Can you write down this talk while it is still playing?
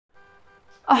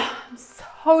Oh, I'm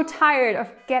so tired of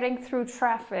getting through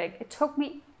traffic. It took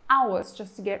me hours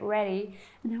just to get ready,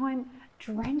 and now I'm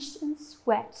drenched in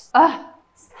sweat. Ugh,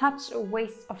 such a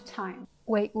waste of time.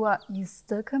 Wait, what? You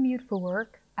still commute for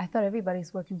work? I thought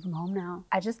everybody's working from home now.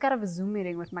 I just got off a Zoom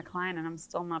meeting with my client and I'm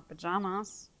still in my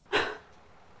pajamas.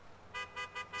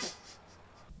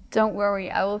 Don't worry,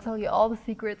 I will tell you all the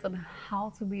secrets on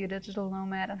how to be a digital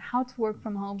nomad and how to work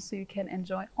from home so you can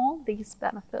enjoy all these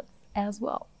benefits as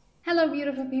well. Hello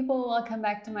beautiful people, welcome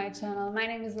back to my channel. My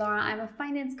name is Laura, I'm a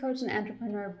finance coach and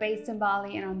entrepreneur based in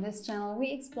Bali, and on this channel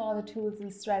we explore the tools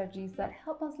and strategies that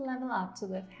help us level up to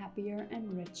live happier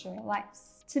and richer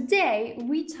lives. Today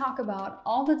we talk about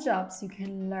all the jobs you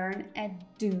can learn and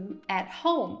do at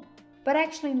home. But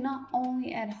actually not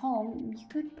only at home, you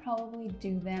could probably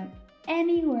do them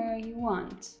anywhere you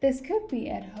want. This could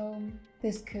be at home,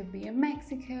 this could be in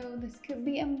Mexico, this could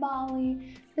be in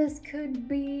Bali, this could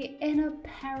be in a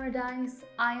paradise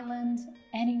island,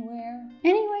 anywhere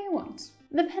you want.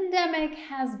 The pandemic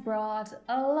has brought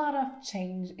a lot of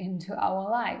change into our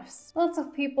lives. Lots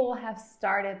of people have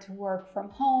started to work from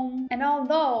home, and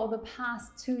although the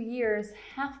past 2 years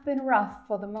have been rough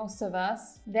for the most of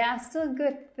us, there are still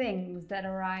good things that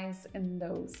arise in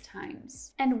those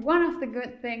times. And one of the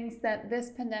good things that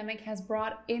this pandemic has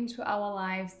brought into our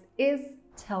lives is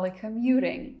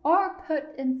telecommuting, or put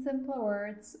in simpler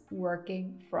words,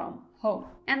 working from home.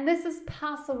 And this is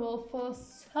possible for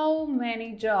so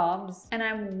many jobs, and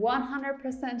I'm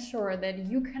 100% sure that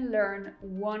you can learn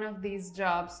one of these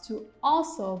jobs to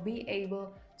also be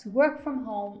able to work from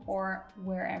home or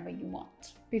wherever you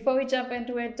want. Before we jump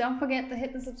into it, don't forget to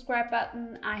hit the subscribe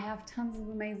button. I have tons of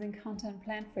amazing content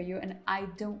planned for you and I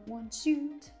don't want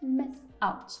you to miss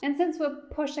out. And since we're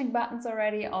pushing buttons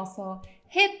already, also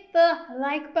hit the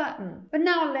like button. But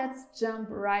now let's jump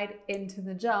right into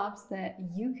the jobs that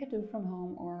you can do from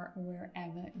home or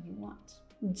wherever you want.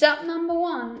 Job number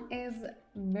 1 is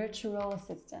virtual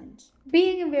assistant.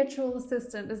 Being a virtual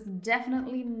assistant is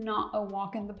definitely not a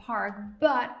walk in the park,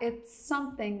 but it's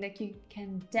something that you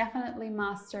can definitely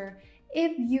master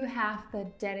if you have the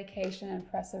dedication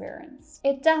and perseverance.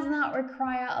 It does not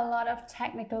require a lot of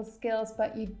technical skills,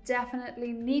 but you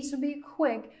definitely need to be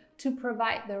quick to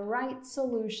provide the right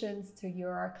solutions to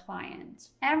your client.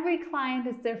 Every client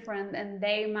is different and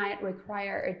they might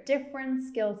require a different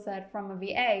skill set from a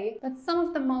VA, but some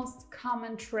of the most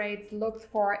common traits looked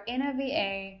for in a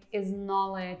VA is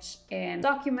knowledge in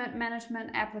document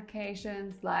management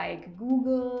applications like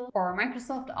Google or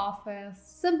Microsoft Office,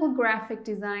 simple graphic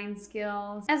design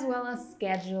skills, as well as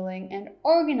scheduling and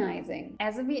organizing.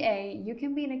 As a VA, you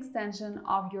can be an extension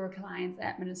of your client's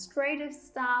administrative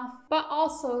staff, but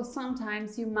also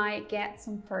sometimes you might get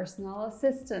some personal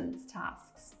assistance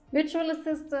tasks. Virtual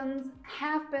assistants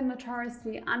have been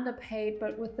notoriously underpaid,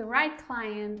 but with the right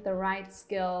client, the right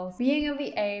skills, being a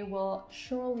VA will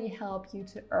surely help you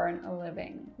to earn a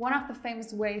living. One of the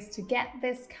famous ways to get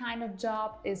this kind of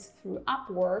job is through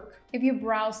Upwork. If you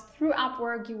browse through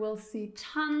Upwork, you will see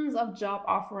tons of job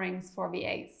offerings for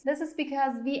VAs. This is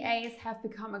because VAs have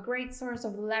become a great source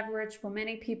of leverage for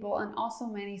many people and also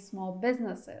many small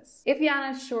businesses. If you're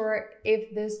not sure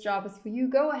if this job is for you,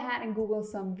 go ahead and Google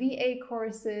some VA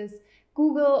courses.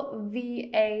 Google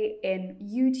VA in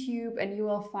YouTube and you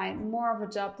will find more of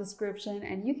a job description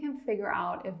and you can figure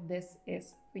out if this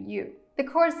is for you. The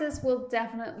courses will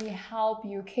definitely help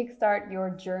you kickstart your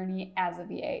journey as a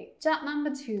VA. Job number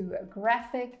 2,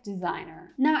 graphic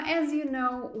designer. Now, as you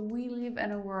know, we live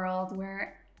in a world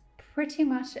where pretty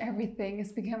much everything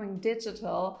is becoming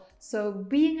digital, so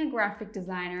being a graphic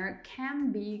designer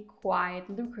can be quite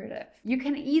lucrative. You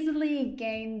can easily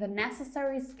gain the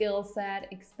necessary skill set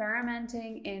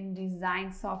experimenting in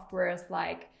design softwares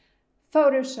like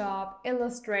Photoshop,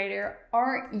 Illustrator,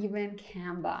 or even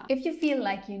Canva. If you feel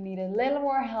like you need a little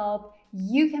more help,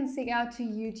 you can seek out to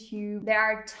YouTube. There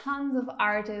are tons of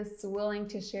artists willing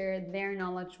to share their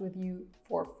knowledge with you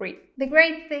for free. The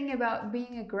great thing about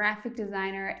being a graphic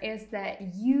designer is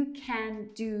that you can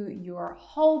do your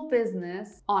whole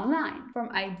business online. From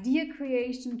idea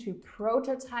creation to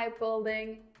prototype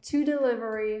building to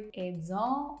delivery, it's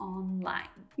all online.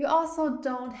 You also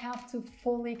don't have to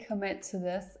fully commit to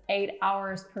this 8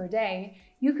 hours per day.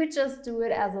 You could just do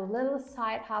it as a little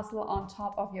side hustle on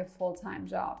top of your full-time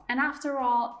job. And after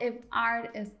all, if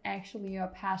art is actually your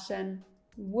passion,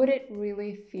 would it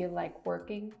really feel like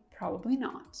working? Probably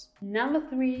not. Number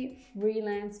 3,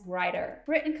 freelance writer.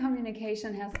 Written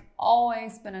communication has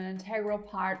always been an integral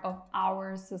part of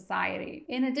our society.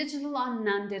 In a digital or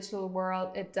non-digital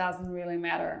world, it doesn't really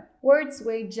matter. Words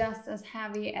weigh just as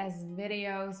heavy as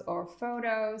videos or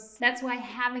photos. That's why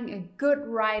having a good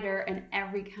writer in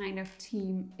every kind of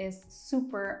team is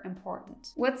super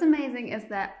important. What's amazing is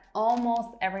that almost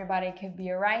everybody can be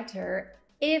a writer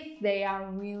if they are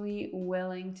really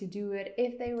willing to do it,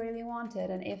 if they really want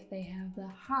it, and if they have the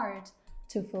heart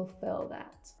to fulfill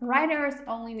that. Writers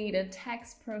only need a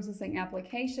text processing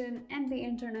application and the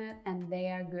internet, and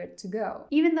they are good to go.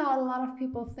 Even though a lot of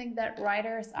people think that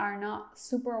writers are not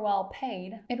super well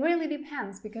paid, it really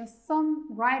depends, because some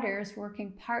writers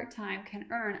working part-time can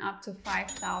earn up to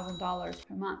 $5,000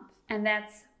 per month. And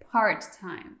that's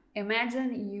part-time.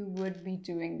 Imagine you would be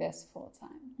doing this full-time.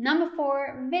 Number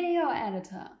 4, video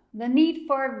editor. The need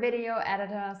for video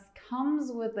editors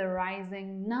comes with the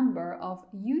rising number of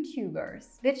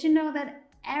YouTubers. Did you know that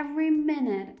every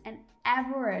minute an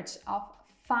average of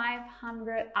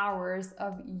 500 hours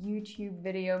of YouTube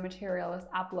video material is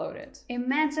uploaded?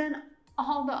 Imagine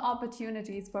all the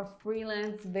opportunities for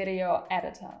freelance video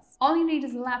editors. All you need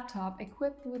is a laptop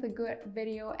equipped with a good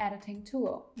video editing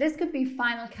tool. This could be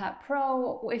Final Cut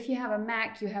Pro. If you have a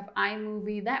Mac, you have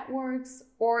iMovie, that works,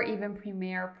 or even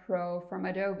Premiere Pro from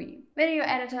Adobe. Video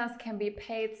editors can be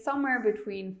paid somewhere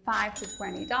between $5 to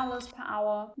 $20 per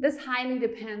hour. This highly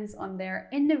depends on their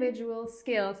individual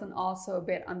skills and also a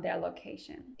bit on their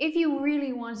location. If you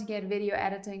really want to get video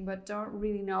editing but don't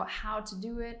really know how to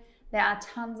do it, there are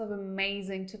tons of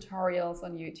amazing tutorials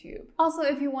on YouTube. Also,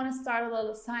 if you want to start a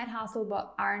little side hustle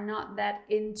but are not that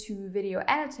into video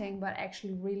editing but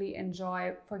actually really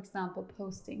enjoy, for example,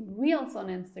 posting reels on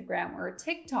Instagram or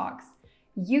TikToks,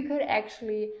 you could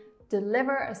actually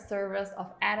deliver a service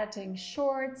of editing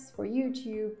shorts for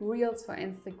YouTube, reels for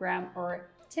Instagram, or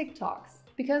TikToks.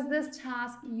 Because this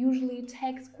task usually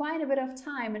takes quite a bit of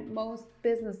time and most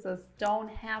businesses don't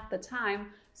have the time,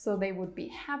 so they would be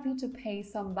happy to pay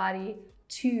somebody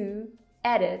to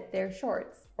edit their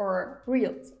shorts or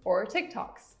reels or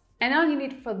TikToks. And all you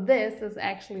need for this is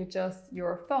actually just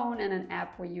your phone and an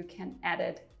app where you can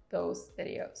edit those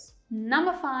videos.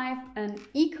 Number 5, an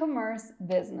e-commerce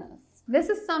business. This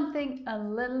is something a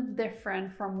little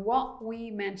different from what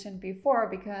we mentioned before,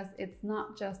 because it's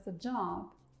not just a job,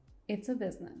 it's a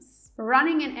business.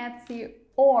 Running an Etsy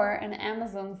or an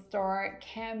Amazon store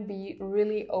can be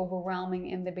really overwhelming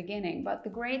in the beginning, but the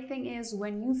great thing is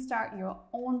when you start your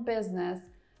own business,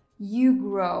 you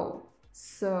grow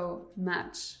so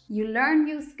much. You learn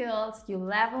new skills, you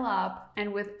level up,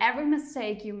 and with every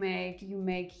mistake you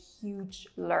make huge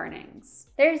learnings.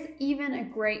 There's even a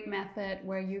great method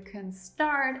where you can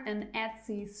start an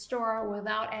Etsy store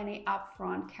without any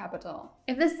upfront capital.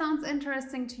 If this sounds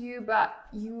interesting to you, but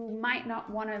you might not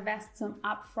want to invest some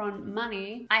upfront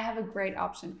money, I have a great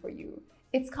option for you.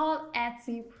 It's called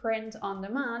Etsy Print on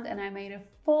Demand, and I made a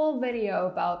full video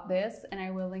about this, and I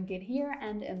will link it here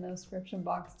and in the description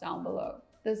box down below.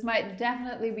 This might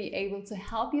definitely be able to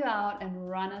help you out and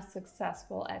run a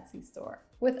successful Etsy store.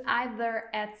 With either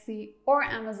Etsy or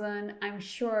Amazon, I'm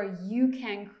sure you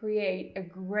can create a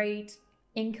great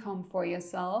income for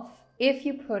yourself if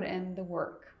you put in the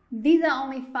work. These are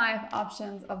only 5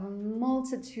 options of a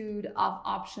multitude of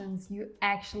options you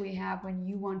actually have when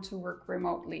you want to work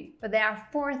remotely. But there are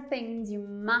 4 things you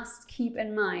must keep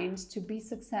in mind to be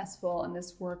successful in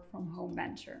this work from home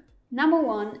venture. Number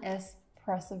 1 is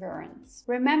perseverance.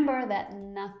 Remember that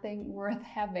nothing worth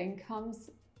having comes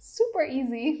super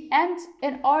easy, and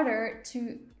in order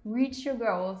to reach your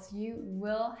goals, you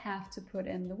will have to put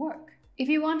in the work. If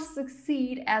you want to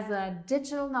succeed as a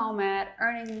digital nomad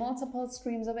earning multiple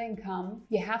streams of income,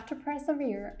 you have to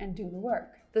persevere and do the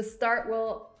work. The start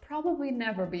will probably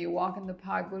never be a walk in the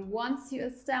park, but once you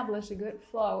establish a good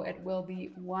flow, it will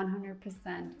be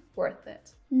 100% worth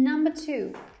it. Number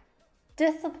 2,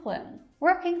 discipline.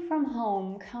 Working from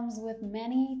home comes with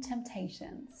many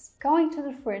temptations. Going to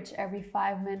the fridge every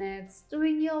 5 minutes,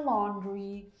 doing your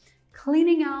laundry,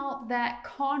 cleaning out that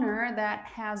corner that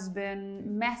has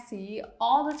been messy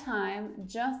all the time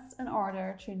just in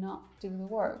order to not do the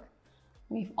work.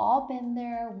 We've all been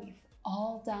there, we've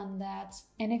all done that.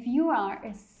 And if you are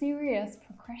a serious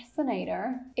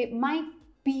procrastinator, it might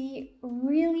be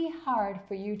really hard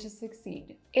for you to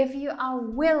succeed. If you are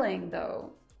willing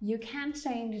though, you can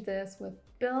change this with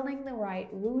building the right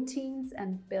routines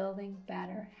and building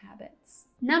better habits.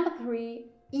 Number 3,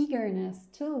 eagerness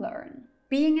to learn.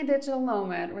 Being a digital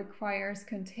nomad requires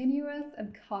continuous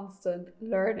and constant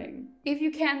learning. If you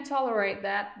can't tolerate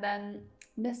that, then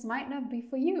this might not be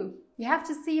for you. You have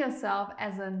to see yourself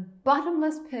as a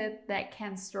bottomless pit that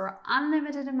can store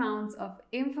unlimited amounts of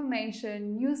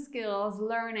information, new skills,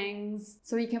 learnings,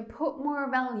 so you can put more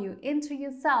value into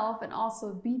yourself and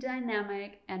also be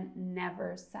dynamic and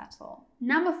never settle.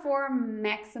 Number 4,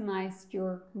 maximize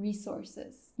your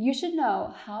resources. You should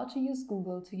know how to use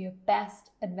Google to your best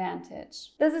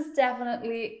advantage. This is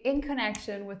definitely in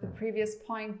connection with the previous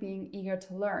point, being eager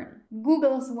to learn.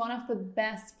 Google is one of the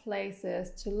best places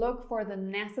to look for the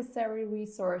necessary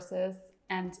resources,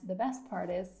 and the best part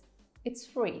is it's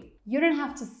free. You don't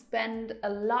have to spend a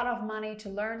lot of money to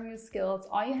learn new skills.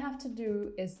 All you have to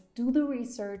do is do the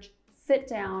research, sit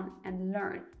down and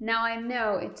learn. Now I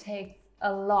know it takes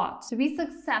a lot to be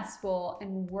successful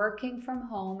in working from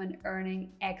home and earning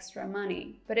extra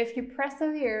money. But if you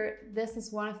persevere, this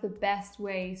is one of the best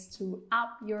ways to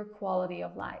up your quality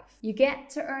of life. You get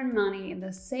to earn money in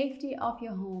the safety of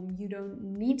your home. You don't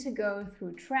need to go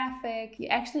through traffic. You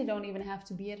actually don't even have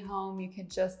to be at home. You can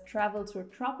just travel to a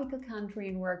tropical country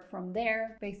and work from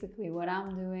there, basically what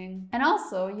I'm doing. And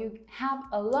also you have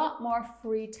a lot more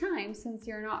free time since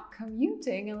you're not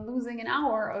commuting and losing an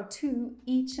hour or 2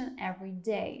 each and every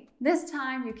day. This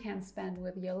time you can spend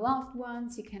with your loved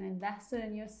ones, you can invest it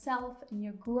in yourself, in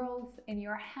your growth, in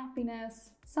your happiness.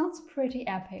 Sounds pretty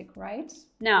epic, right?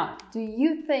 Now, do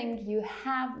you think you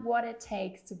have what it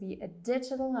takes to be a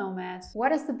digital nomad?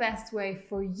 What is the best way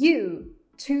for you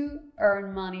to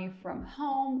earn money from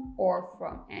home or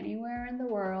from anywhere in the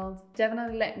world?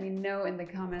 Definitely let me know in the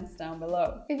comments down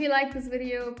below. If you like this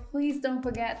video, please don't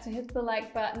forget to hit the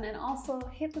like button and also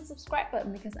hit the subscribe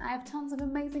button, because I have tons of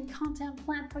amazing content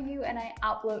planned for you and I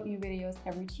upload new videos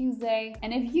every Tuesday.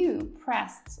 And if you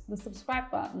pressed the subscribe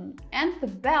button and the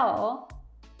bell,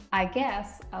 I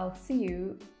guess I'll see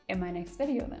you in my next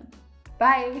video then.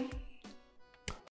 Bye!